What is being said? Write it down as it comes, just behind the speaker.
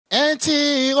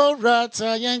Enti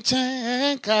orata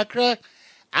yenchen kakra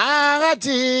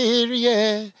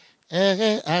agadirie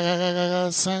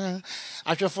san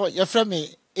atwefo your friend me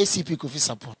ACP Kofi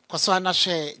Sarpong kwaso ana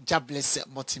share Jobless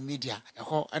multimedia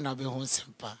eho na be ho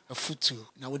sempa afutu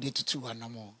na wo de tutu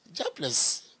anamo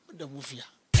Jobless the movie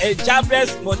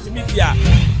Jobless multimedia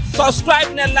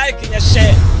subscribe and like and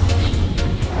share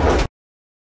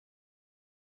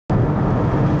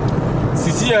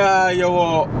Sisia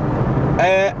yo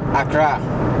Accra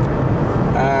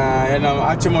and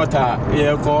Achimota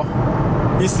yeko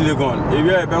East Legon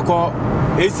ebe beko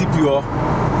ACP o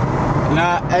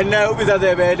na ena obi za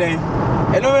de be den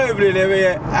eno we bre le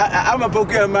be ama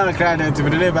Pokua man Accra na to be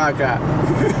le ba Accra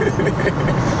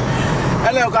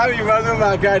ela ko abi ma no ma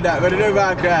Accra da be le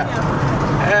ba Accra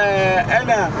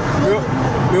ena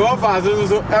mi wo fa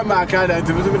so e ma Accra da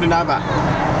to be na ba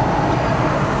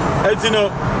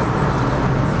etino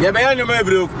ye be ya no me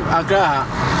bre Accra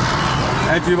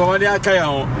eti bo wadi aka ya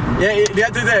ho ye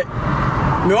te say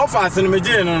me offers no me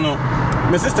je no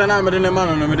me sister na me de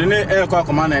man no me de ne e kwa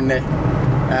akoma na nne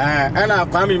na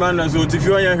Kwame Emmanuel so ti fi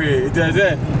onye hwe it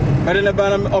say me de ne ba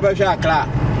na obehwe Accra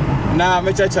na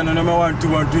me cheche no me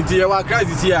 120 ye wa Accra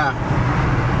this year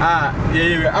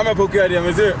ye ama Pokua de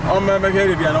me say o me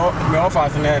hwe bia no me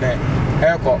offers na de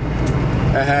e ko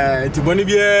ti boni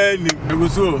bia ni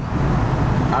egusu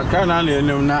Accra na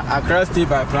na Accra stay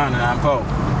by plan na ampa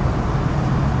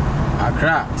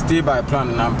Accra stay by plan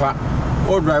nampa.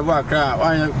 All drive Accra.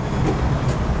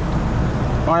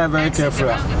 Why very careful?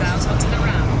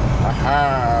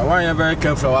 Why you very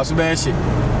careful? Was be she.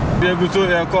 Be go to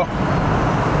eko.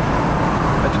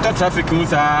 The traffic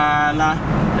musa na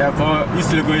eko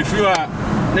East Legon if you are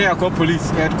na eko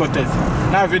police headquarters.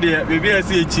 Na video baby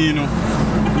see echi no.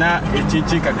 Na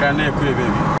echi kakra na ekure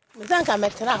baby. Mutanka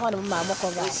metera ho no ma moko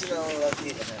ba.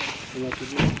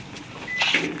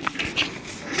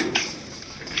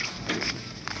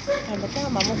 I'm a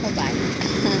mama come by.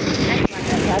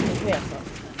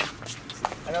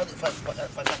 I know the first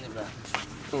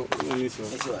oh, this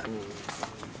one.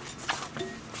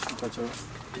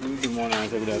 Good morning, I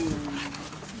said that.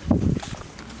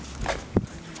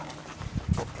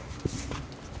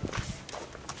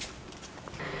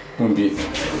 Don't be.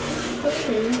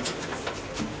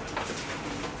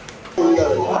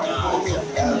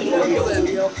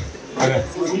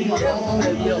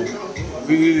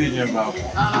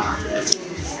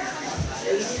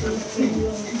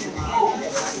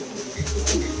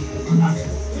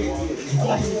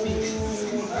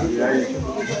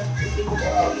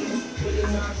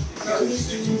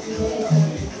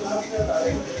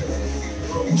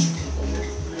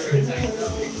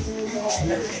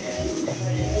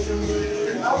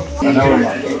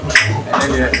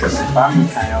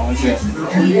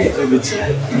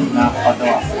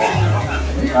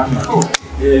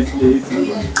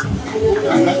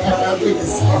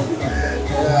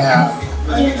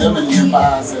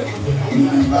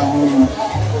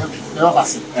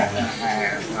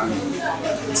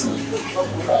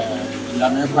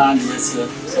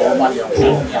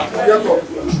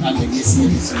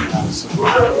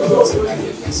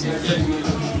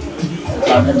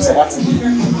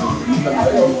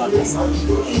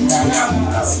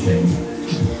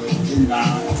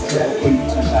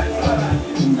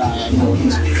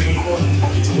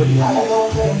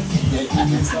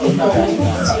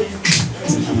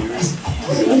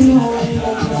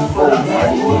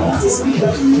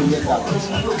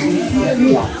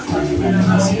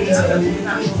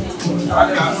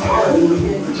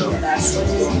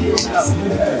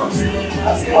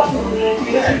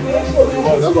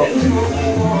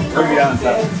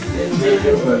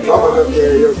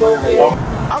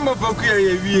 I'm a Pokua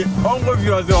ye ongo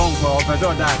viewers ongo opedo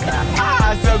daka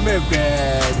so me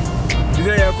bad is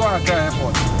there go Accra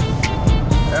airport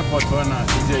one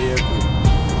is there go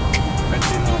but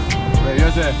you know where you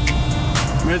say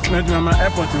met my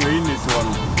airport we in this one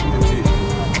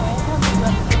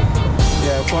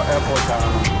yeah go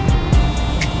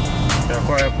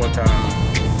airport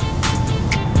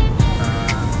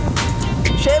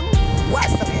Shem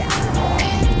what's the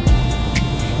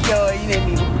yo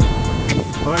ineni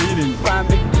oh you didn't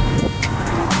Kwame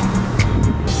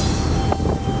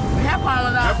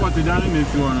airport down in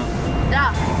this one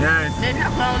yeah yes maybe I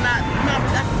found that no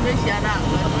that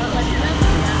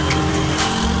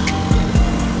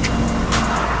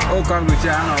oh come to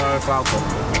China or Falco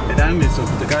down in this so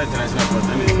the guy international port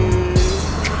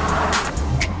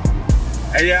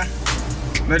yeah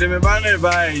me ban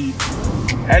by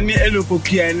any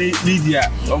Pokua any Lydia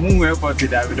or who airport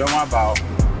that we don't about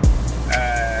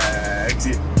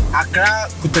Accra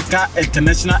Kuteka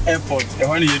International Airport. I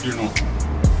want you to know.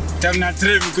 Temna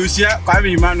trip kusia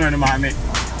Kwame Emmanuel mame.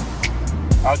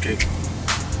 Okay.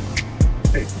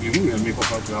 Hey, you will make up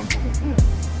for Trump.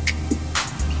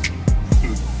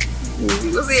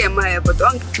 You say my but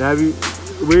Davi,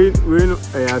 we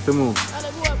asemo.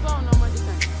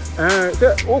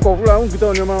 O ko fula un kita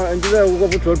on ma njile o ko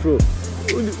trotro.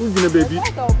 Ujine baby.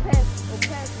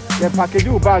 The package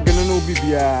u bag no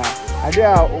bibia. Ade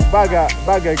a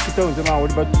bag kita on ma wo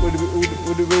de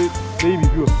baby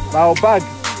bio. Ba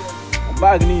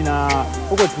bag ni na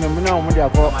o ko tuna na o mo de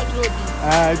akọ.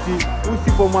 Ti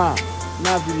usi foma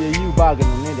na bi yi bag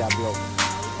no ne de abio.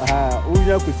 O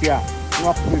nya kusia.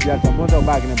 What could be at a motor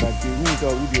bag in a bag? You need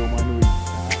to video man.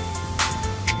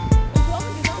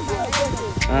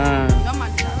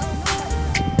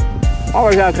 Oh,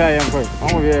 yeah, I am for.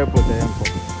 I'm over here, put the info.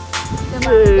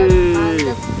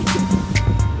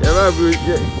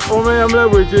 Oh, my, I'm never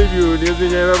with you. There's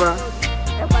never.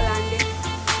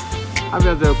 I'm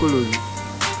at the Kulu.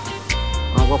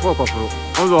 I'm going for coffee.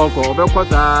 Also,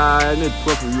 because I need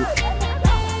for you.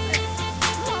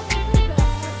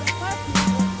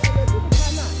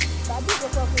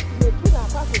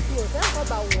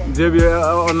 Debi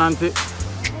onante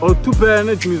o tupe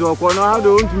na timi zo ko na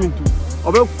do ntimi tu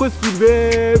obe ko speed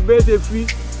be te free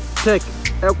tech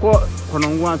e ko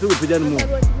konongo an so be pija no mo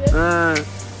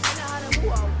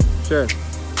sure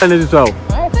ana di so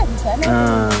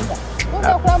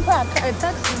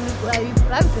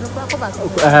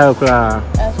Acrra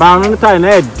ba no tai na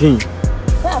edin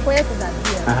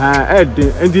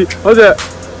edin endi o ze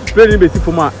plane be si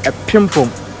foma e pim fom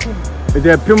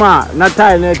the Pima, not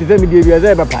time, let me give you a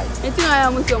zebra pie. I think I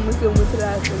am museum.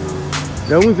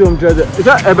 The museum treasure. Is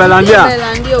that a Belandia?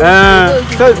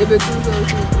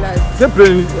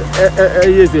 Simply,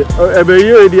 yes, a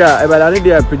Belandia, a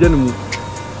Belandia, Pigeon.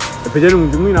 A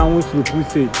pigeon, you mean I want to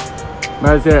say. But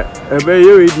I say, a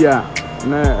Belandia,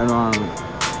 no,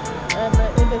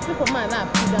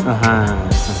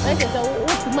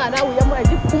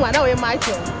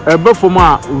 a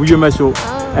Buffoma, you measure,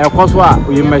 a Coswa,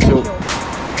 you measure.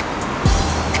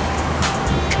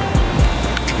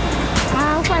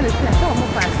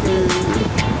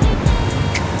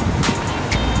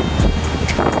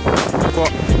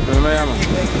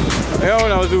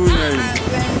 I was doing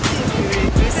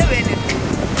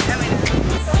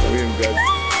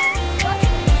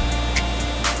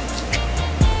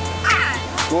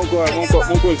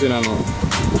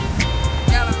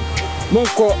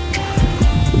Monko.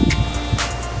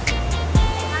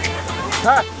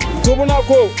 Ha,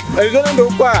 Tobunako, I don't know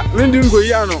why. When do you go,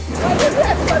 Yano?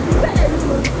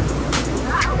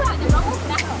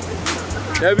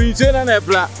 Have you seen an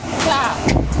apple?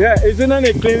 Yeah, isn't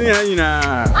any cleaning?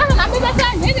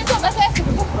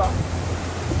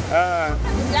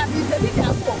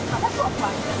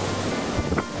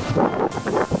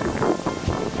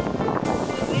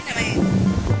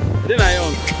 Then I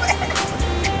own.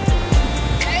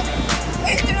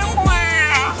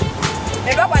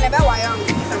 Never why young.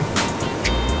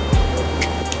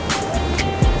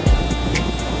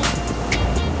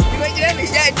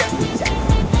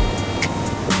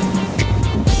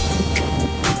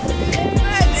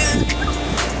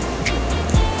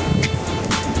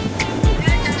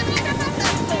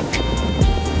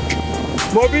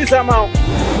 Mobi sama.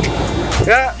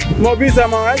 Yeah, Mobi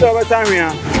sama. I don't have time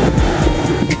here.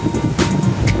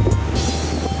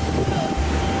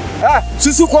 Ah,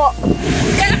 Susuko.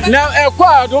 Now, a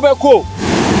quad over cool.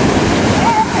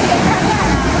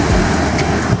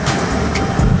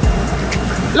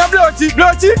 La blotti.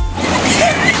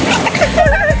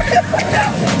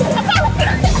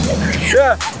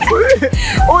 Yeah.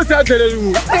 What's that telling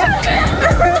you?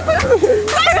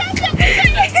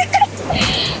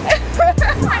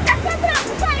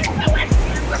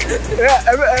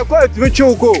 Yeah, quite with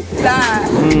choco.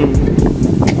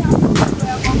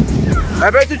 I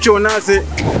bet you show Nancy.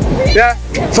 Yeah,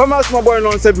 from us, my boy,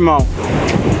 non 7 miles.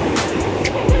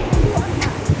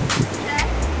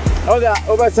 Oh, yeah,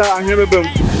 over there, I'm never boom.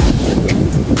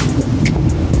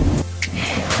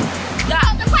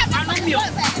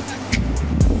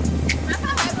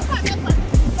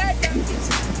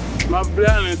 My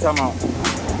brand is come out.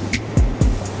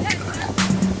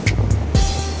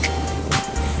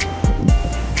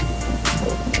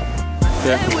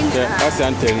 Yeah, that's the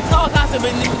antenna. Oh, that's a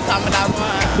bit new coming out.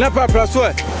 Never plus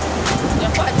what?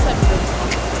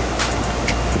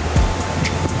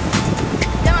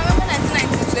 Yeah,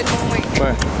 1990s.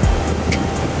 Where?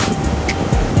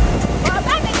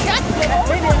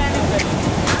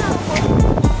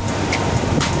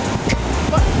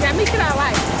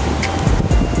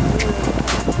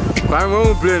 I'm going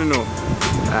to play no.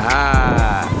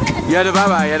 Aha. Yeah, the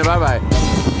bye-bye.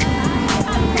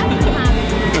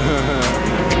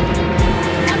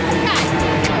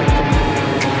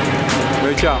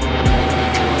 Mecha.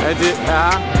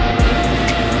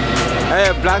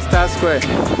 Black Star Square.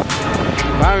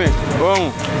 Mami,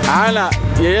 oh, Anna,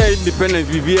 yeah, independent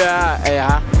Bibia,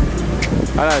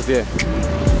 I say,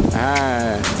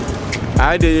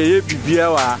 I did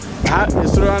Bibia,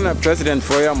 it's run a president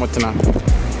for your Motana.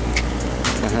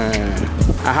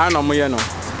 I had no more, I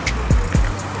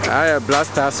Black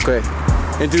Star Square.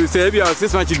 And to say, if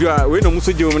 6 months ago, we don't much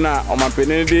do now on my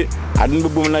penalty, I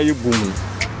didn't boom like you boom.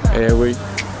 Wait,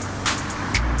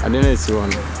 I didn't see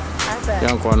one.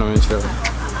 Young corner in show.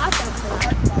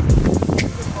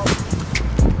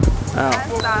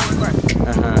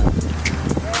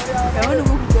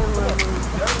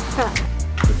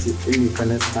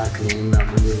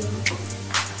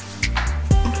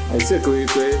 I said, go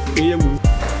away.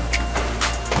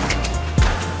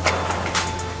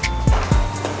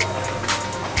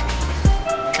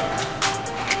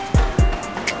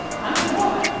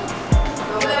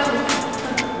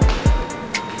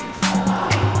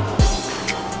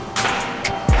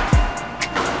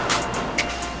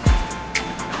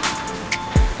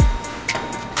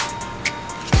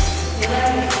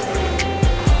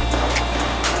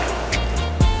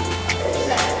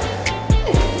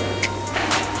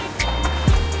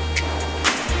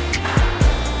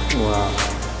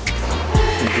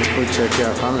 Check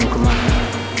your family command.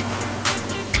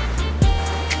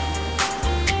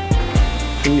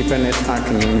 Independent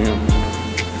acronym.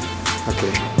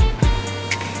 Okay.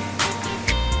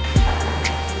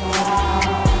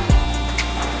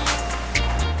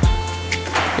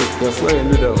 That's why you do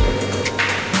that.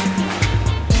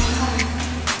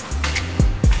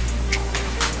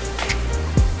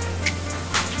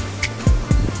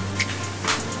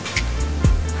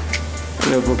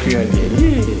 Hello, Pokua.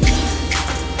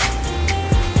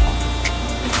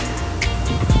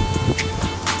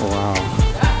 Wow.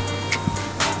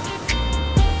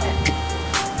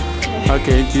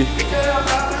 Okay, T.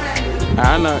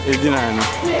 Anna, Edina.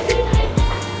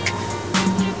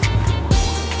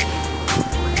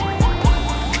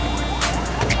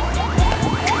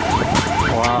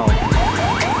 Wow.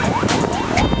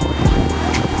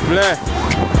 Bleh.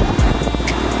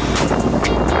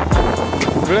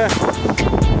 Bleh.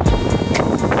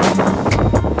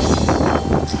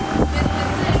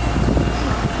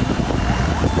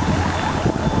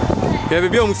 Yeah,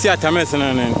 baby, I'm see at Tamas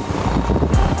and then.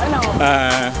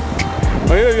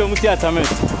 Where you see at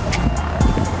Tamas?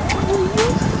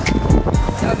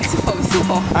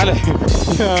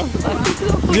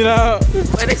 You know,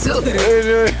 what is it?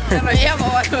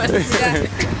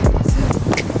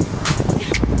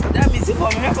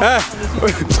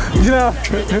 You know,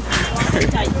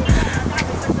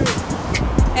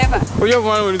 Eva, you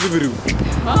want to do?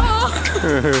 Oh,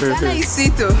 I see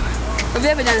too. We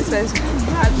have done space.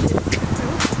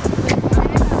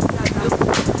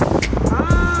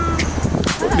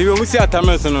 You will see at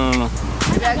Tamas and no.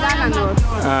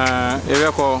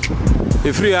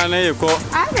 If free and you call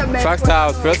First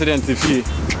House President if you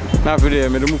now for the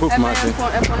Medum Cook Martin.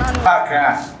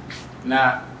 Accra.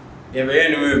 Now, you have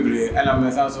any and I'm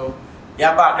also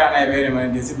Yabaka and very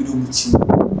many days to do much.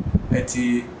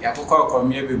 Betty Yakuko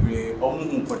come here, baby,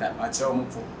 Omu put that much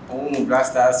Omu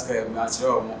Blaster Square, much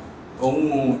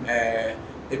Omu,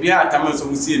 if you are Tamas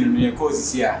who see in your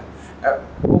courses here.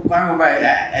 One by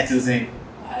that, to say.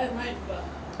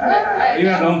 You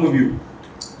don't go you.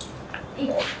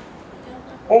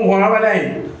 Oh, one of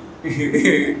them.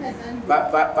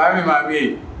 But my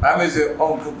baby, I was your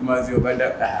own cook, Mazio, but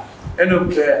that.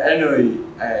 Anyway,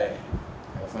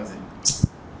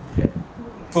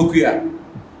 Pokua,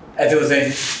 as I was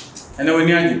saying, and no one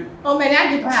near you. Oh, my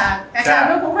daddy, I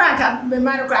can't go crack up the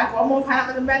matter crack or more part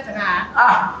of the better.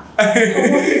 Ah, but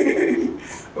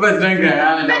drink it.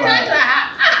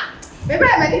 Maybe I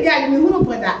made a guy who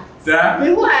put that. Sir,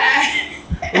 we were.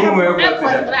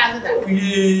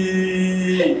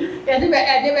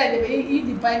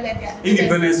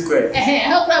 Independent Square.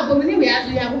 How come we have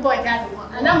to have a boy?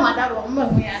 And I'm not a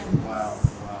woman. Wow.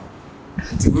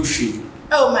 It's a good feel.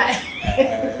 Oh, my.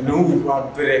 No, we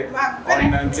want to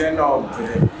on antenna. Oh,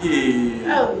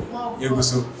 you go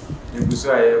so.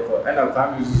 And I'll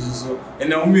come so.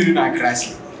 And I'm really not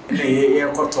crashing. And the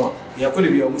air cotton. You're going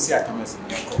to be almost at Thomas.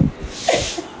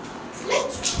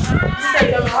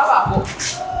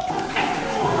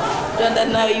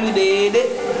 Don't know you did it.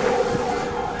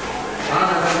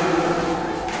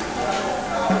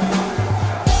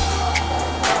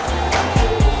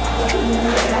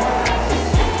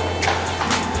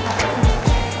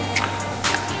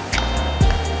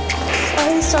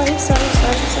 Sorry.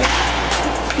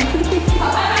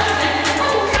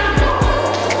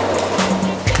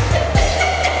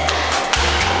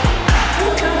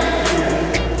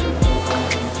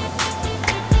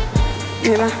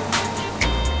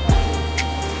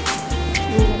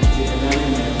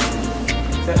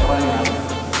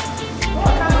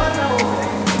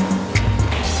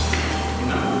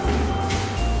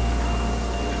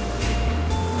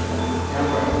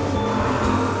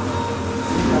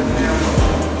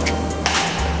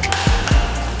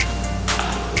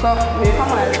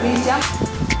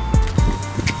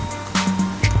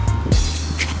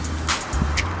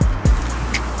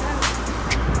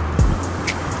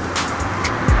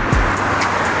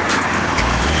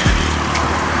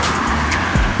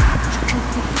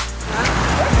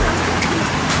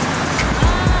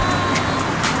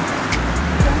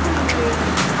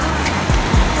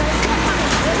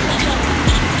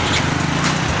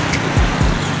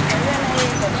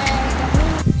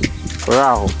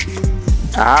 Wow.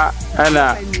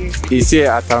 Ana isi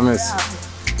atames.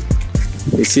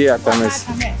 Isi atames.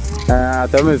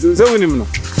 Atames. So unim no.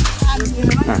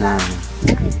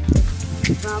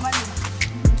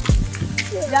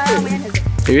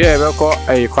 Ibi ebe ko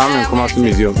ai Kwame Nkrumah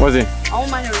museum. Ozi.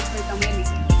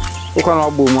 Uko na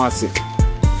ogbo mu ase.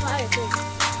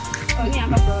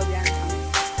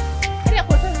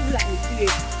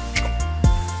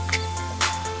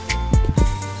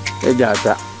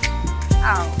 Ejata.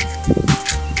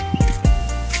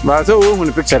 But so who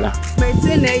the picture la? My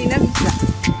train na picture.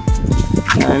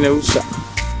 And usha.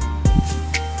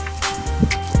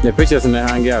 The pictures na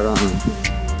hang around.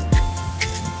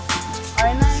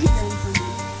 I nice.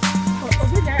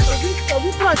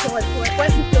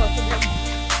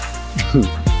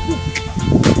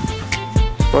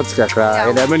 What's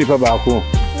Acrra? I many people back home.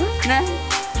 Nah,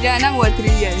 yeah, now what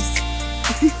 3 years.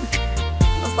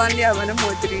 Only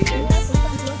about 3 years.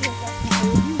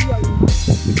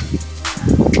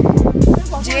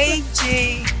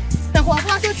 JJ. The one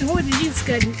who to hold the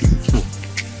skin.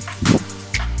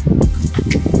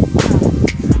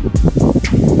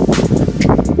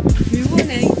 You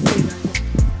won't anything.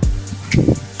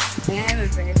 I have a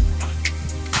friend.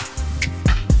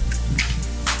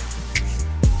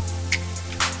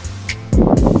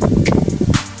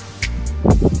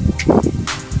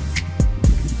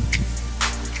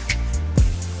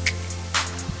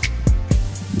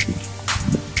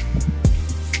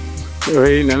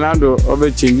 Hey, Nanado,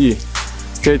 over Chingy.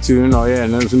 Stay tuned or yeah,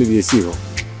 and soon be see.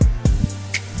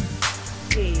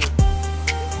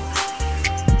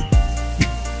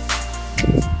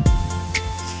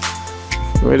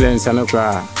 Well, then,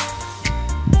 Sanokra.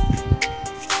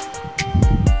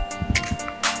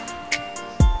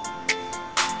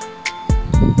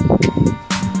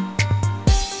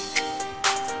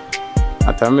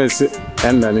 Atames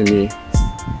and Nanini.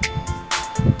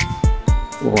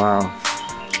 Wow.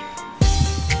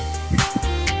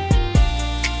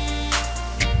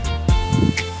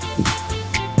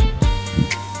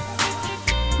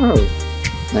 Oh,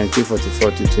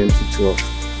 1944 to 2012.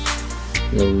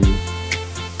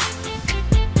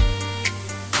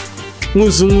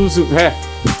 Musu, hey,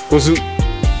 Musu,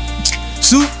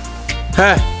 Su,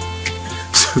 hey,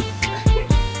 Su,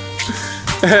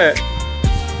 hey,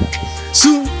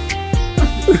 Su,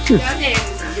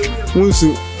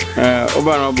 Musu,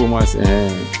 Obama Bumas,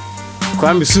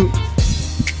 Kwame Su.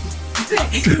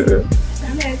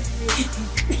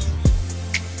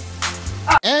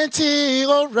 Enti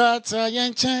orata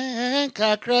yenchen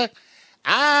kakra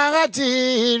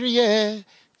agadirie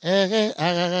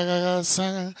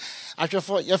sa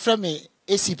atwefo ye frame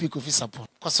ACP Kofi Sarpong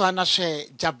kwaso ana share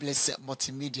Jabless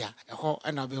multimedia eho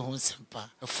na be ho sempa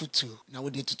afutu na wo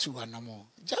de tutu anamo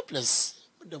Jabless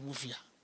the movie